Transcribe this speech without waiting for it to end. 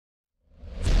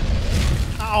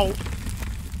Ow!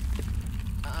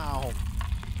 Ow.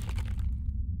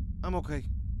 I'm okay.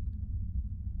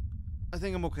 I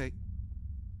think I'm okay.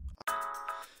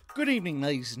 Good evening,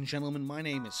 ladies and gentlemen. My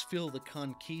name is Phil the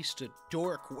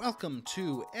Conquistadork. Welcome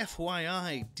to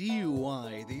FYI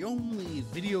DUI, the only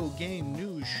video game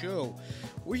news show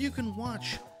where you can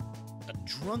watch a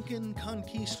drunken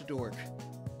conquistadork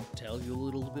tell you a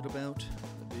little bit about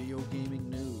the video gaming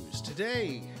news.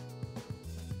 Today,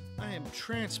 I am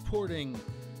transporting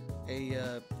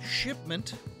a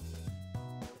shipment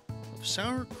of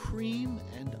sour cream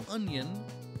and onion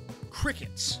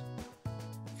crickets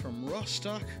from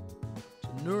Rostock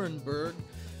to Nuremberg.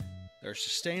 They're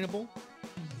sustainable,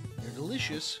 they're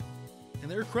delicious,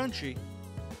 and they're crunchy.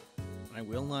 I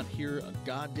will not hear a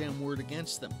goddamn word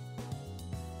against them.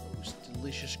 Those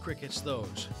delicious crickets,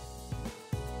 those.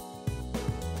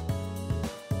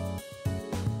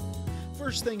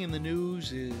 First thing in the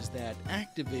news is that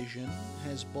Activision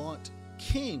has bought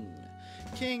King.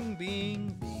 King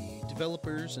being the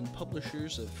developers and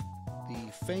publishers of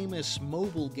the famous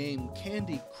mobile game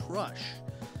Candy Crush.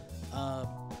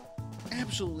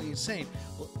 Absolutely insane.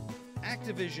 Well,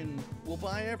 Activision will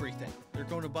buy everything. They're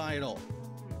going to buy it all.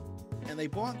 And they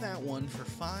bought that one for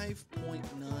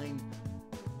 $5.9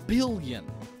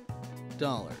 billion.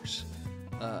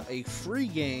 A free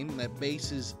game that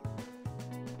bases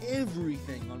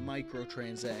everything on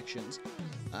microtransactions.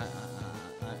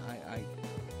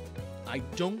 I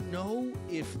don't know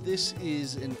if this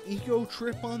is an ego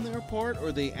trip on their part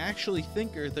or they actually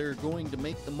think they're going to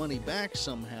make the money back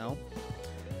somehow.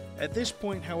 At this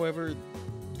point, however,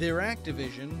 they're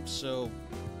Activision, so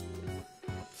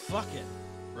fuck it,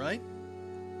 right?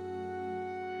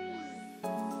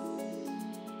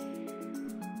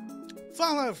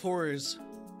 Fallout 4 is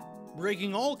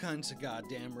breaking all kinds of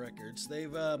goddamn records.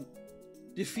 They've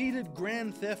defeated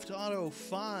Grand Theft Auto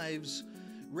 5's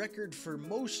record for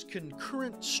most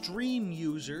concurrent stream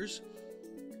users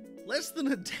less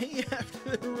than a day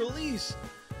after the release.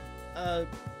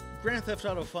 Grand Theft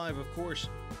Auto 5, of course,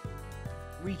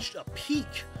 reached a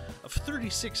peak of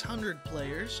 3,600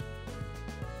 players,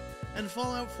 and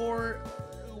Fallout 4,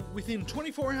 within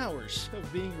 24 hours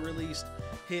of being released,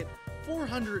 hit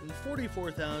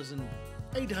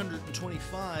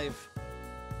 444,825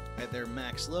 at their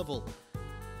max level,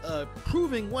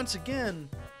 proving once again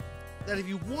that if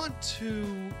you want to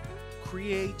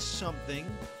create something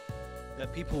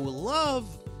that people will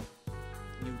love,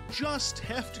 you just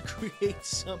have to create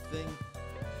something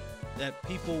that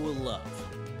people will love.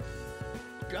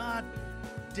 God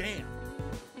damn.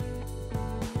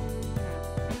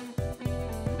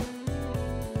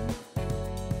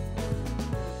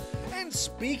 And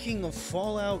speaking of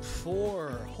Fallout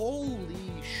 4,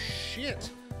 holy shit,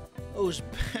 those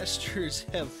bastards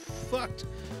have fucked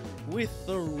with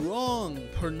the wrong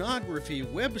pornography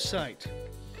website.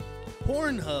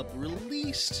 Pornhub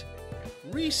released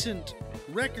recent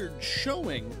records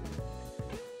showing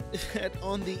that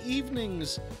on the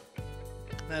evenings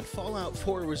that Fallout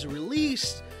 4 was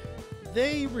released,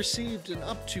 they received an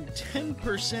up to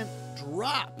 10%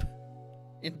 drop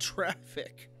in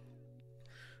traffic.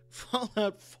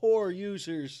 Fallout 4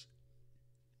 users,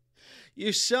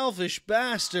 you selfish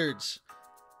bastards.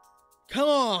 Come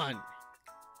on.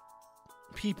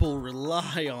 People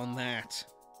rely on that.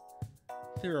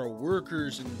 There are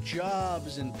workers and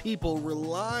jobs and people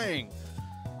relying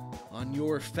on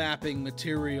your fapping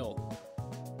material.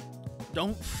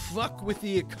 Don't fuck with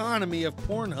the economy of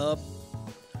Pornhub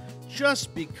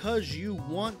just because you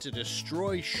want to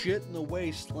destroy shit in the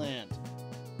wasteland.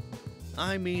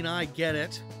 I mean, I get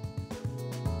it.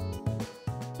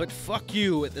 But fuck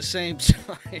you at the same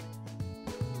time.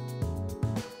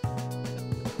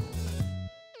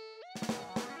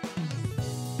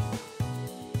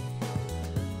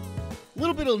 A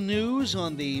little bit of news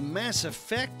on the Mass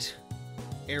Effect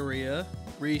area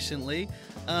recently.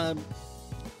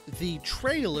 The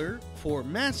trailer for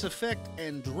Mass Effect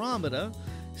Andromeda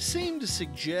seemed to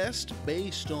suggest,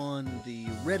 based on the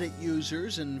Reddit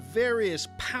users and various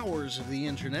powers of the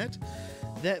internet,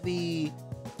 that the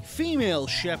female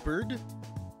Shepard,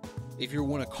 if you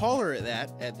want to call her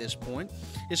that at this point,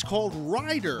 is called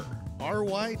Ryder.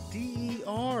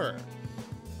 R-Y-D-E-R.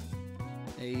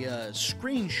 A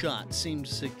screenshot seemed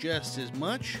to suggest as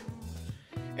much.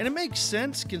 And it makes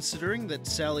sense considering that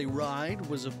Sally Ride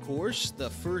was, of course, the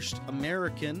first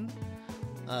American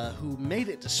who made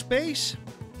it to space.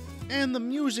 And the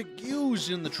music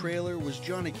used in the trailer was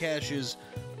Johnny Cash's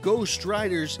Ghost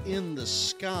Riders in the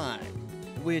Sky,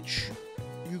 which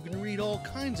you can read all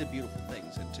kinds of beautiful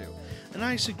things into. And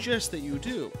I suggest that you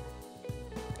do.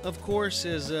 Of course,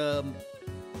 as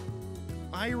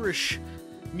Irish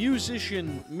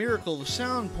musician Miracle of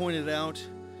Sound pointed out,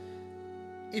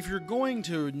 if you're going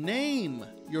to name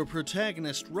your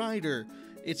protagonist Ryder,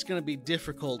 it's going to be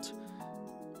difficult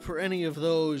for any of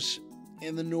those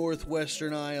in the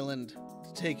Northwestern Island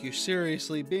to take you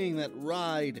seriously, being that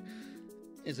ride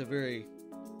is a very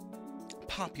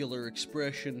popular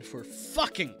expression for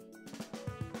fucking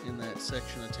in that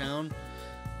section of town.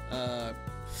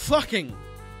 Fucking.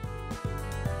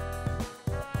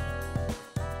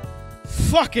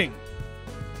 Fucking.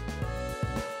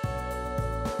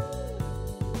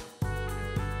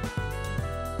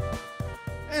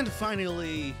 And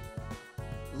finally,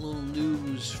 a little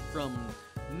news from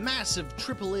massive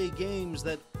AAA games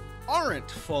that aren't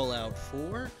Fallout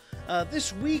 4.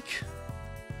 This week,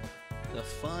 the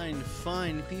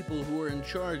fine people who are in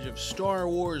charge of Star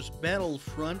Wars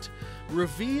Battlefront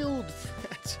revealed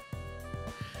that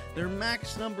their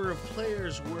max number of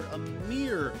players were a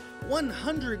mere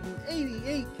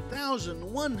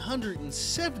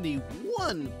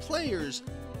 188,171 players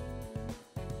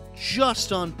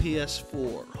just on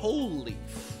PS4. Holy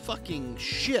fucking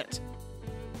shit.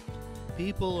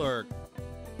 People are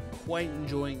quite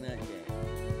enjoying that game.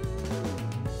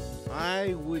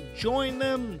 I would join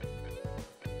them,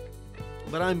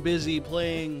 but I'm busy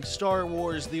playing Star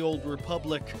Wars The Old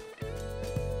Republic,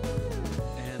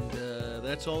 and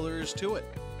that's all there is to it.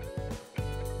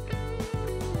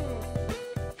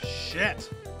 Shit.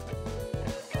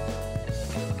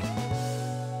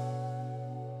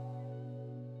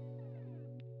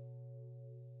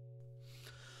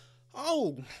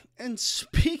 Oh, and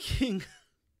speaking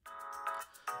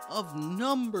of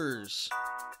numbers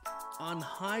on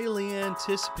highly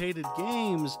anticipated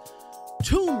games,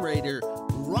 Tomb Raider,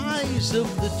 Rise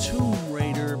of the Tomb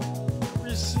Raider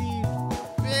received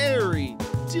very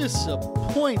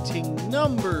disappointing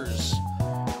numbers.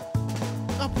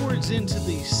 Upwards into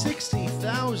the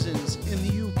 60,000s in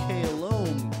the UK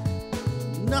alone.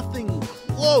 Nothing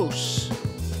close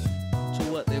to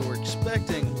what they were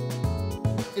expecting.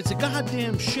 It's a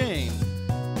goddamn shame,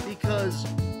 because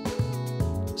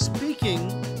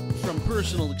speaking from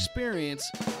personal experience,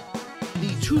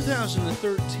 the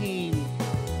 2013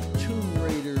 Tomb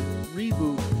Raider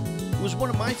reboot was one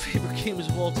of my favorite games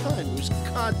of all time. It was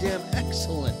goddamn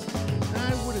excellent. And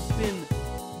I would have been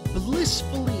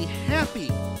blissfully happy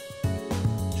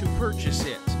to purchase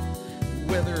it,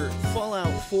 whether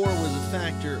Fallout 4 was a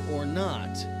factor or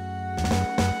not.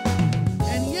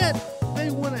 And yet,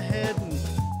 they went ahead and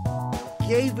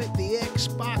gave it the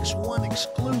Xbox One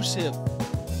exclusive.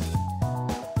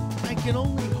 I can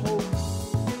only hope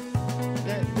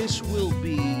that this will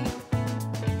be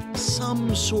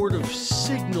some sort of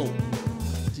signal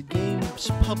to games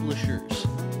publishers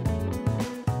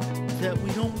that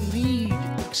we don't need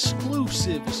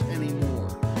exclusives anymore.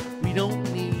 We don't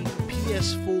need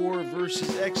PS4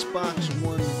 versus Xbox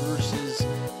One versus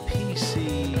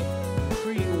PC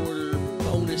pre-order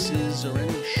bonuses or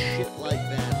any shit like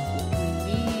that. What we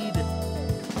need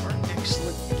are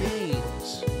excellent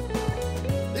games.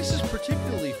 This is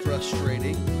particularly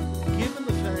frustrating given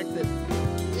the fact that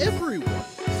everyone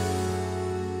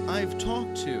I've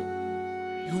talked to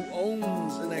who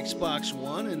owns an Xbox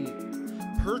One and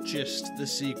purchased the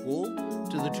sequel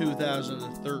to the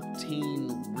 2013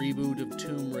 reboot of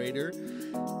Tomb Raider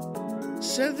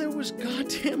said that it was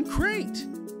goddamn great.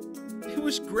 It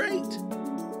was great.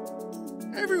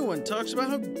 Everyone talks about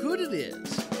how good it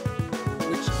is,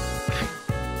 which I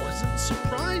wasn't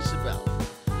surprised about,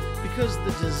 because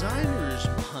the designers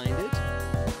behind it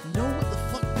know what the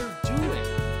fuck they're doing.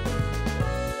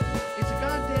 It's a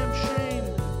goddamn shame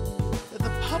that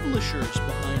the publishers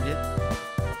behind it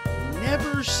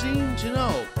never seem to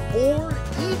know, or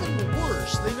even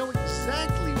worse, they know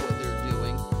exactly what they're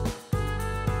doing,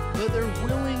 but they're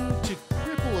willing to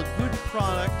cripple a good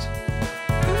product,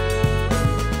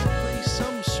 play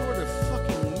some sort of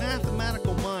fucking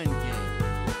mathematical mind game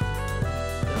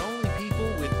that only people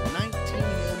with 19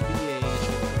 MBAs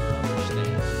will ever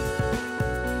understand.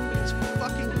 It's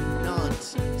fucking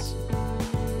nonsense.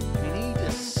 We need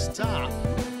to stop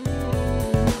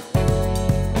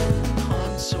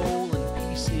console and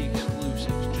PC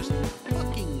exclusives. Just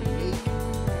fucking make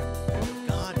a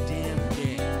goddamn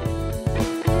game.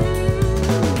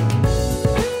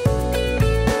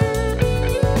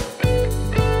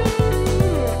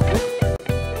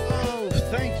 Oh,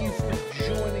 thank you for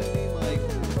joining me, my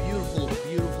beautiful,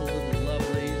 beautiful little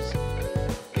lovelies.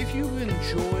 If you've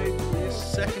enjoyed this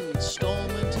second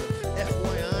installment of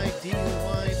FYI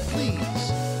DUI, please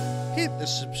hit the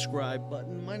subscribe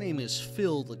button. My name is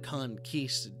Phil the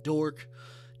Conquistadork.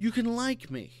 You can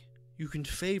like me. You can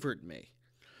favorite me.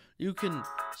 You can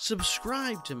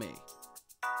subscribe to me.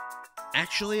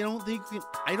 Actually, I don't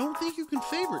think you can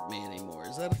favorite me anymore.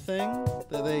 Is that a thing?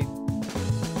 That they...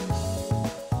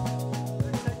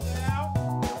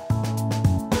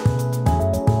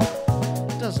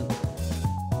 Doesn't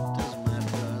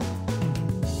matter.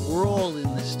 We're all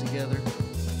in this together.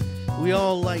 We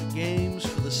all like games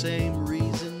for the same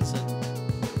reasons, and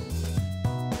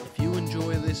if you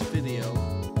enjoy this video,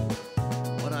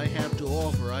 what I have to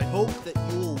offer, I hope that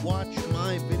you will watch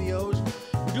my videos.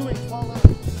 We're doing Fallout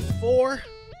 4.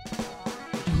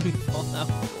 We're doing Fallout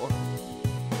 4.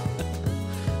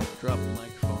 Drop the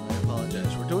microphone, I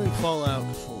apologize. We're doing Fallout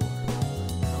 4.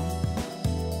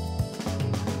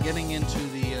 Getting into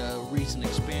the recent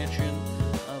expansion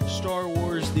of Star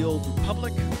Wars The Old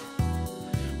Republic.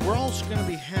 We're also going to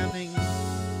be having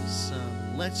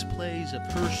some Let's Plays of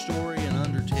Her Story and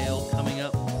Undertale coming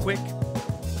up quick.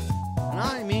 And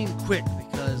I mean quick,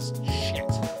 because shit.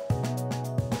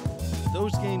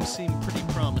 Those games seem pretty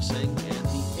promising, and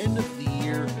the end of the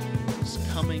year is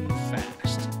coming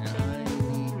fast. And I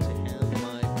need to have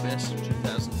my best of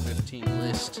 2015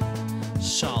 list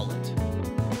solid.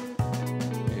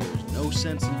 No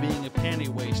sense in being a panty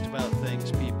waste about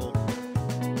things, people.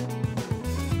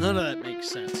 None of that makes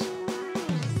sense.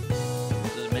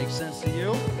 Does it make sense to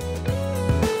you? I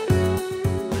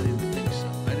didn't think so.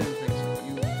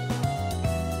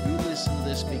 You listen to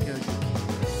this because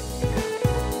you can.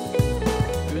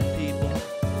 Good people.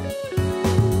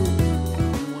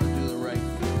 You want to do the right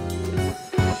thing.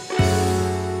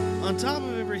 On top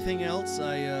of everything else,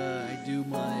 I do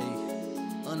my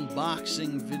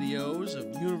unboxing videos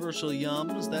of Universal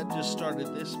Yums. That just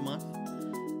started this month.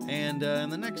 And in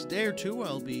the next day or two,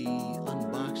 I'll be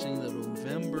unboxing the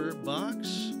November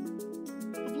box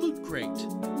of Loot Crate,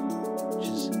 which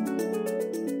is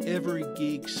every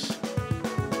geek's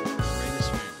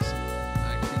greatest fantasy.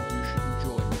 I think you should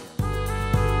enjoy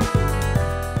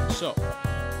it. So,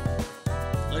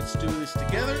 let's do this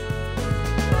together.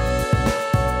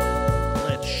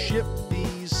 Let's ship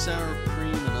these sour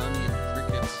cream and onion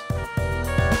crickets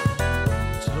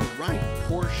to the right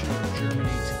portion of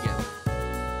Germany together.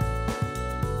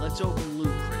 Let's open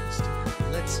Loot Crates together.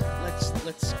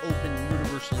 Let's open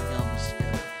Universal Yums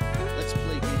together. Let's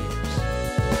play games.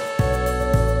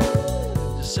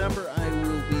 December, I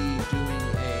will be doing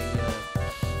a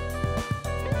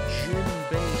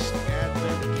gin-based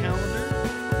advent calendar.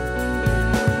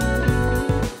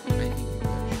 I think you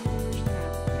guys should watch that.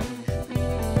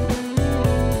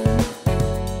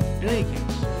 In any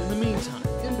case, in the meantime,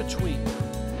 in between,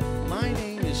 my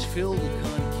name is Phil the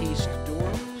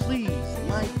Conquistadork. Please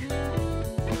like,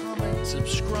 comment,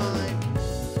 subscribe,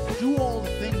 do all the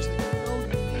things that you know you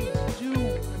need to do.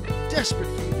 I'm desperate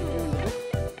for you to do them.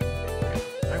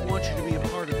 I want you to be a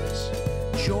part of this.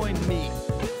 Join me.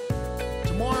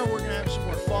 Tomorrow we're going to have some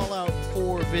more Fallout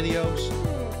 4 videos.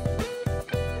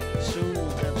 Soon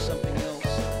we'll have something else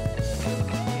I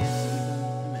can't even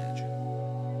imagine.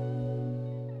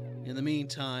 In the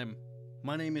meantime,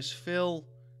 my name is Phil.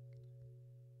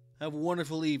 Have a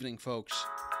wonderful evening, folks.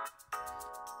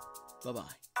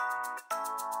 Bye-bye.